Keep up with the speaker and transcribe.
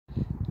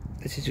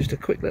This is just a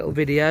quick little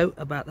video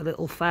about the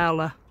little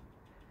Fowler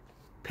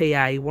PA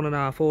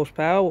 1.5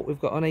 horsepower, what we've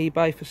got on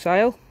eBay for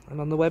sale and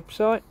on the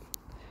website.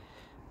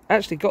 I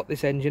actually got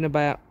this engine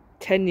about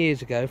 10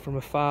 years ago from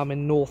a farm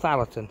in North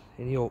Allerton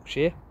in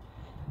Yorkshire,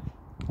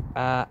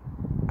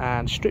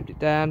 and stripped it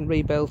down,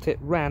 rebuilt it,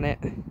 ran it,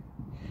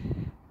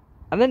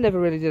 and then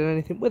never really did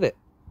anything with it.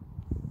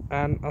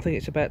 And I think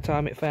it's about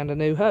time it found a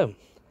new home.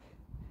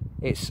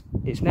 It's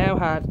now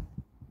had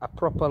a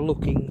proper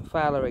looking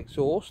Fowler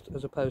exhaust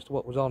as opposed to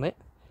what was on it.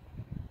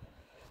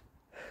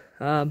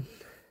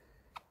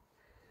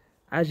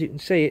 As you can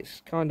see,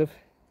 it's kind of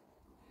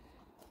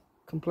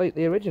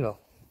completely original.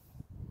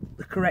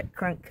 The correct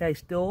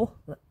crankcase door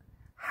that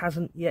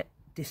hasn't yet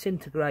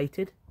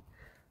disintegrated,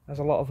 as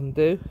a lot of them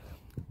do,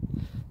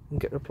 and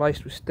get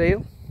replaced with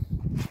steel.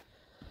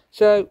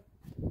 So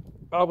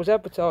I was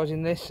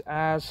advertising this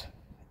as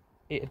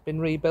it had been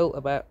rebuilt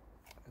about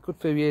a good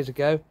few years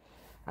ago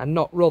and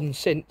not run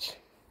since,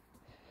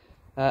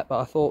 but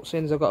I thought,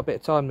 since I've got a bit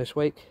of time this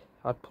week,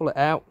 I'd pull it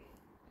out,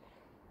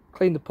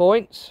 clean the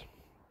points,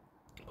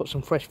 put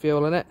some fresh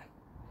fuel in it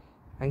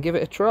and give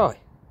it a try.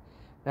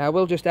 Now I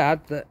will just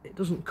add that it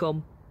doesn't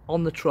come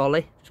on the trolley,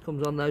 it just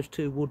comes on those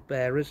two wood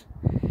bearers.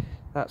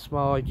 That's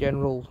my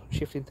general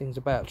shifting things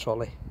about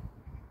trolley.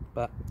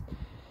 But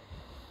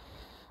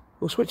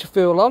we'll switch the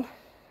fuel on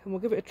and we'll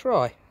give it a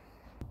try.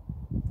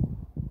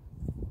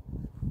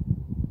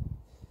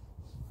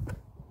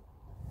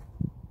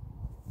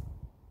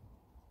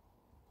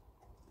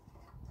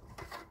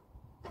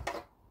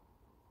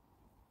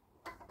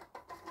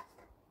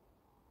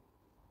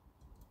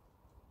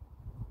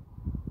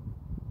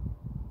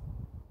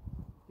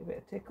 Give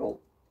it a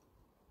tickle.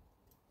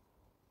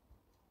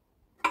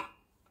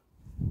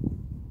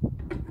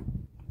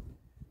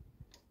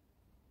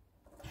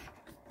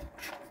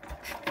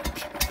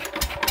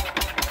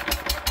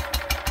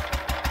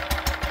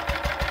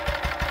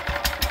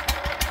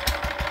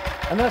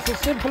 And that's as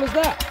simple as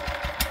that.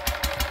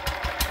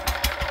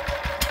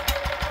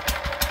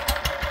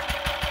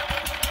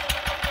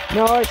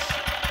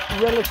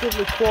 Nice,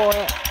 relatively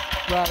quiet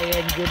rally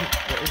engine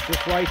that is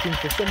just waiting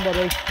for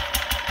somebody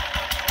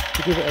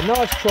to give it a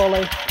nice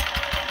trolley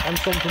and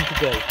something to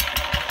do.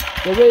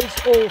 There is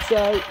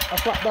also a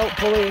flat belt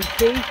pulley and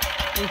key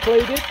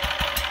included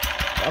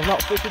that I've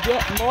not fitted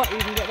yet. Might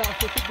even get that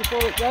fitted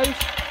before it goes.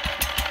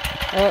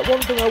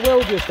 One thing I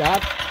will just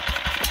add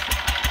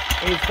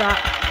is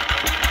that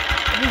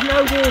there's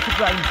no water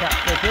drain tap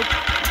fitted.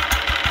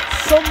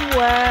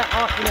 Somewhere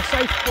in a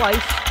safe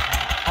place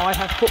I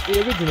have put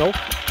the original,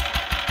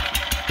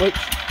 which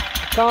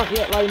I can't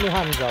yet lay my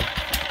hands on.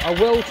 I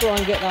will try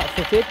and get that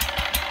fitted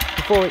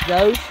before it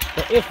goes,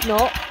 but if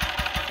not,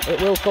 it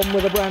will come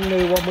with a brand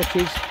new one which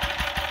is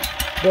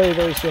very,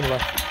 very similar.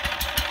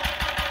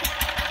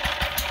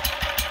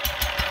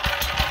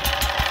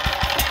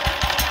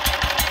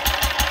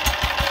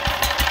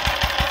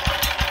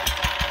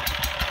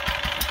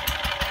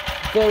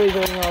 Very,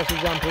 very nice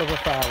example of a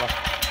Fowler.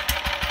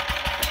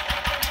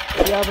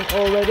 If you haven't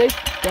already,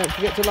 don't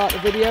forget to like the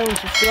video and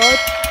subscribe.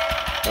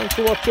 Thanks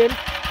for watching,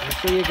 and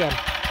see you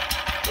again.